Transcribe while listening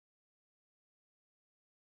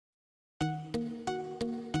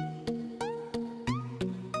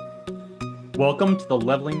Welcome to the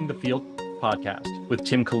Leveling the Field podcast with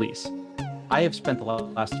Tim Calise. I have spent the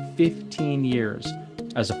last 15 years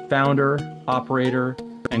as a founder, operator,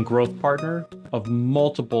 and growth partner of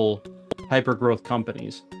multiple hyper-growth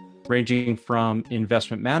companies, ranging from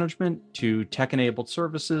investment management to tech-enabled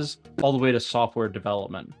services, all the way to software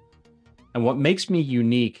development. And what makes me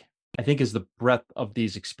unique, I think, is the breadth of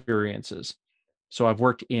these experiences. So I've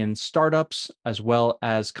worked in startups as well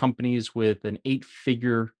as companies with an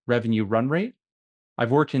 8-figure revenue run rate.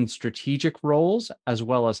 I've worked in strategic roles as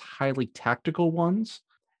well as highly tactical ones.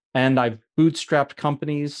 And I've bootstrapped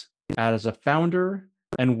companies as a founder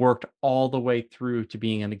and worked all the way through to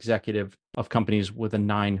being an executive of companies with a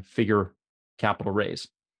 9-figure capital raise.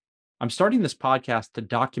 I'm starting this podcast to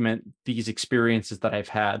document these experiences that I've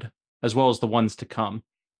had, as well as the ones to come,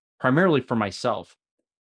 primarily for myself.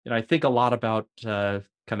 And I think a lot about kind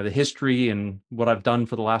of the history and what I've done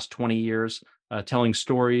for the last 20 years, telling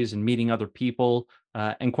stories and meeting other people,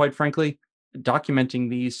 and quite frankly, documenting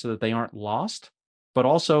these so that they aren't lost. But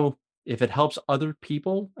also, if it helps other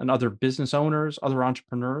people and other business owners, other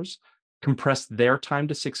entrepreneurs compress their time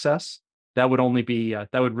to success, that would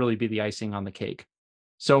really be the icing on the cake.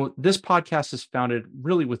 So this podcast is founded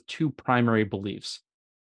really with two primary beliefs.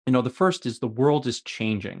 The first is the world is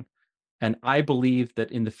changing. And I believe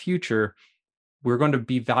that in the future, we're going to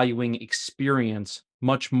be valuing experience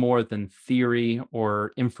much more than theory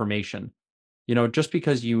or information. Just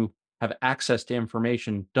because you have access to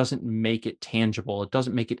information doesn't make it tangible. It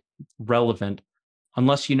doesn't make it relevant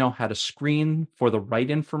unless you know how to screen for the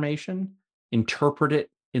right information, interpret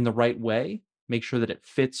it in the right way, make sure that it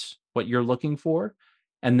fits what you're looking for,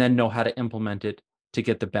 and then know how to implement it to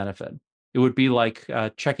get the benefit. It would be like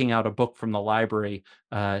checking out a book from the library.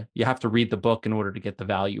 You have to read the book in order to get the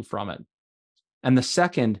value from it. And the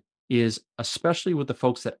second is, especially with the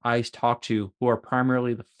folks that I talk to who are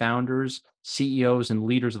primarily the founders, CEOs, and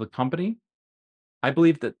leaders of the company, I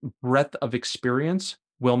believe that breadth of experience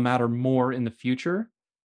will matter more in the future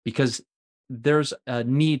because there's a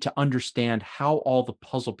need to understand how all the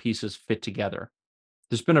puzzle pieces fit together.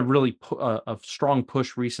 There's been a really a strong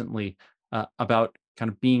push recently about kind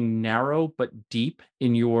of being narrow but deep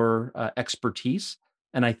in your expertise.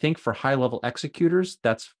 And I think for high level executors,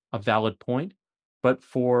 that's a valid point. But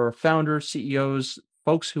for founders, CEOs,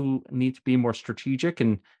 folks who need to be more strategic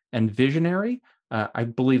and visionary, I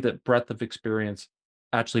believe that breadth of experience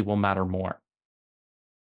actually will matter more.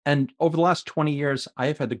 And over the last 20 years, I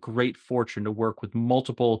have had the great fortune to work with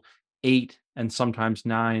multiple 8 and sometimes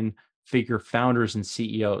 9-figure founders and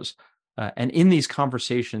CEOs. And in these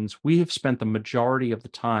conversations, we have spent the majority of the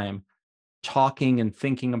time talking and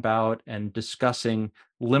thinking about and discussing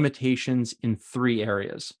limitations in 3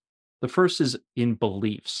 areas. The first is in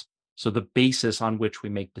beliefs, so the basis on which we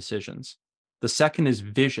make decisions. The second is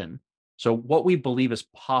vision, so what we believe is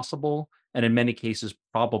possible and in many cases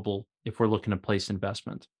probable if we're looking to place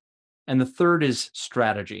investment. And the third is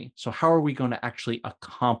strategy. So, how are we going to actually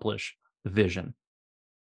accomplish the vision?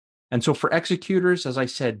 And so, for executors, as I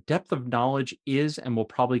said, depth of knowledge is and will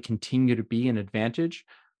probably continue to be an advantage.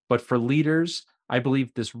 But for leaders, I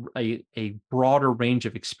believe a broader range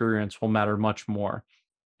of experience will matter much more.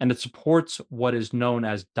 And it supports what is known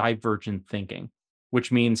as divergent thinking,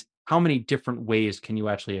 which means how many different ways can you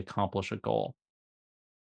actually accomplish a goal?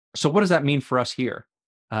 So, what does that mean for us here?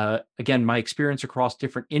 Again, my experience across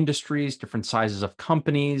different industries, different sizes of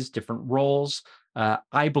companies, different roles,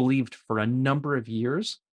 I believed for a number of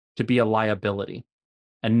years to be a liability.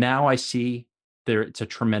 And now I see there it's a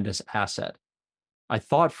tremendous asset. I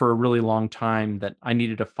thought for a really long time that I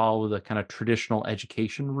needed to follow the kind of traditional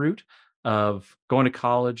education route of going to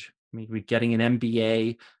college, maybe getting an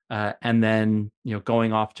MBA, and then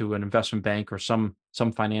going off to an investment bank or some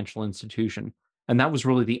financial institution. And that was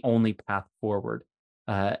really the only path forward.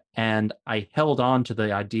 And I held on to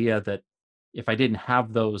the idea that if I didn't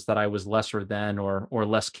have those, that I was lesser than or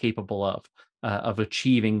less capable of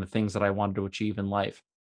achieving the things that I wanted to achieve in life.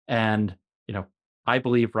 And you know, I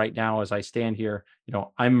believe right now, as I stand here,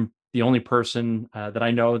 I'm the only person that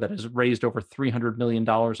I know that has raised over $300 million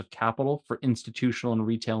of capital for institutional and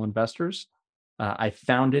retail investors. I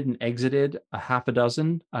founded and exited a half a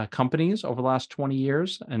dozen companies over the last 20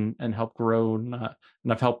 years, and and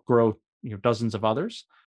I've helped grow dozens of others.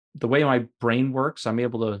 The way my brain works, I'm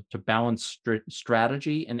able to balance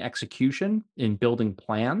strategy and execution in building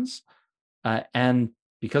plans, and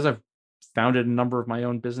because I've founded a number of my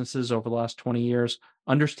own businesses over the last 20 years,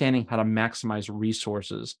 understanding how to maximize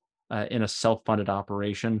resources in a self-funded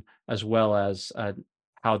operation, as well as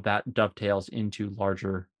how that dovetails into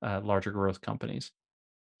larger growth companies.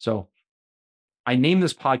 So I named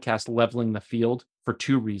this podcast Leveling the Field for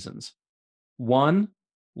two reasons. One,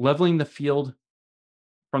 leveling the field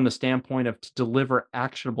from the standpoint of to deliver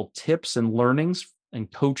actionable tips and learnings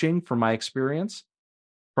and coaching from my experience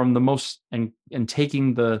from the most and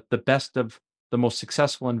taking the best of the most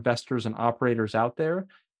successful investors and operators out there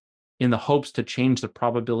in the hopes to change the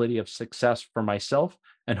probability of success for myself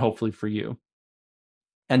and hopefully for you.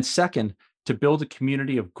 And second, to build a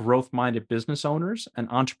community of growth-minded business owners and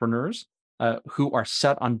entrepreneurs who are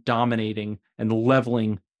set on dominating and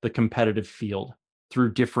leveling the competitive field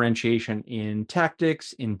through differentiation in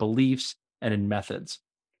tactics, in beliefs, and in methods.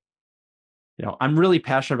 I'm really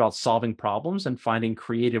passionate about solving problems and finding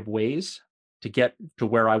creative ways to get to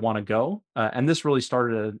where I want to go. And this really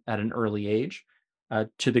started at an early age,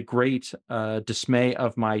 to the great dismay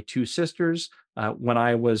of my two sisters. When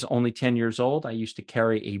I was only 10 years old, I used to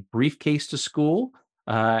carry a briefcase to school.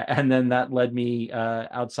 And then that led me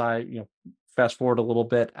outside, fast forward a little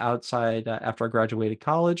bit outside after I graduated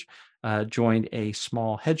college, joined a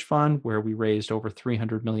small hedge fund where we raised over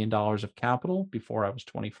 $300 million of capital before I was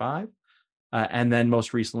 25. And then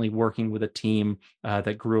most recently working with a team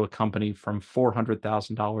that grew a company from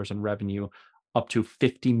 $400,000 in revenue up to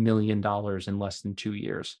 $50 million in less than 2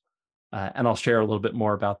 years. And I'll share a little bit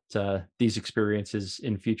more about these experiences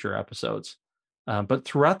in future episodes. But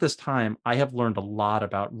throughout this time, I have learned a lot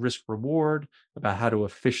about risk reward, about how to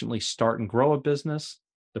efficiently start and grow a business,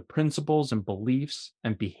 the principles and beliefs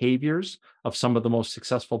and behaviors of some of the most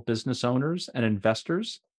successful business owners and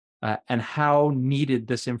investors, and how needed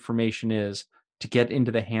this information is to get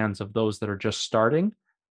into the hands of those that are just starting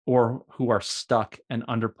or who are stuck and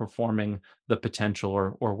underperforming the potential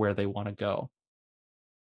or where they want to go.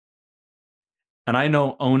 And I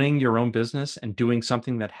know owning your own business and doing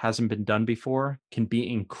something that hasn't been done before can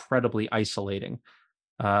be incredibly isolating.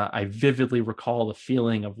 I vividly recall the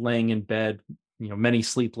feeling of laying in bed, many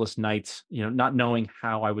sleepless nights, not knowing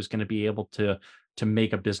how I was going to be able to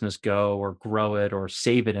make a business go or grow it or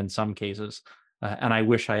save it in some cases. And I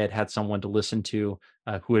wish I had had someone to listen to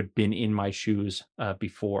who had been in my shoes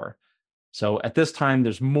before. So at this time,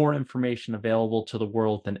 there's more information available to the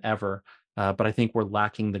world than ever. But I think we're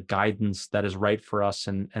lacking the guidance that is right for us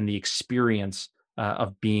and the experience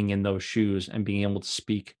of being in those shoes and being able to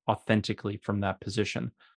speak authentically from that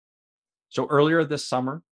position. So earlier this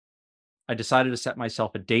summer, I decided to set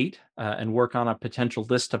myself a date and work on a potential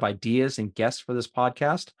list of ideas and guests for this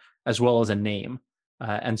podcast, as well as a name.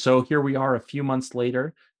 And so here we are a few months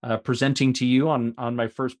later, presenting to you on my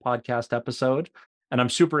first podcast episode. And I'm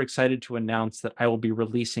super excited to announce that I will be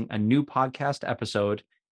releasing a new podcast episode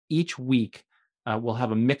each week. We'll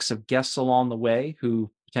have a mix of guests along the way who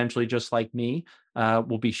potentially, just like me,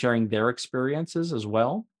 will be sharing their experiences as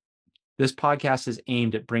well. This podcast is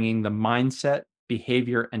aimed at bringing the mindset,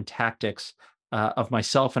 behavior, and tactics of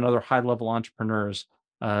myself and other high-level entrepreneurs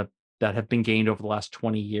that have been gained over the last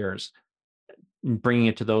 20 years, and bringing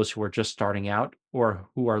it to those who are just starting out or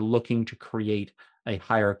who are looking to create a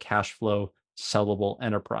higher cash flow, sellable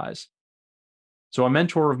enterprise. So a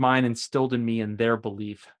mentor of mine instilled in me in their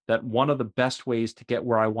belief that one of the best ways to get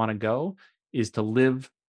where I want to go is to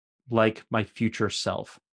live like my future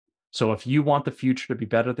self. So if you want the future to be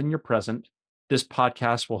better than your present, this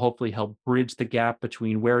podcast will hopefully help bridge the gap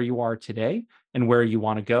between where you are today and where you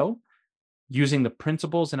want to go, using the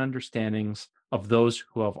principles and understandings of those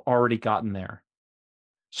who have already gotten there,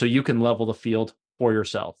 so you can level the field for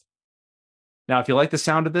yourself. Now, if you like the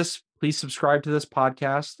sound of this, please subscribe to this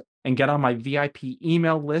podcast and get on my VIP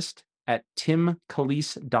email list at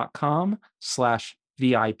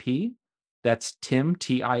timcalise.com/VIP. That's Tim,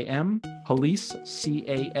 T-I-M, Calise,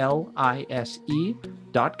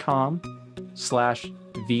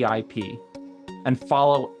 CALISE.com/VIP. And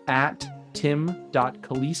follow at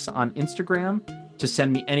tim.calise on Instagram to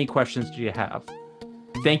send me any questions that you have.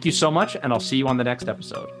 Thank you so much, and I'll see you on the next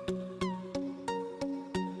episode.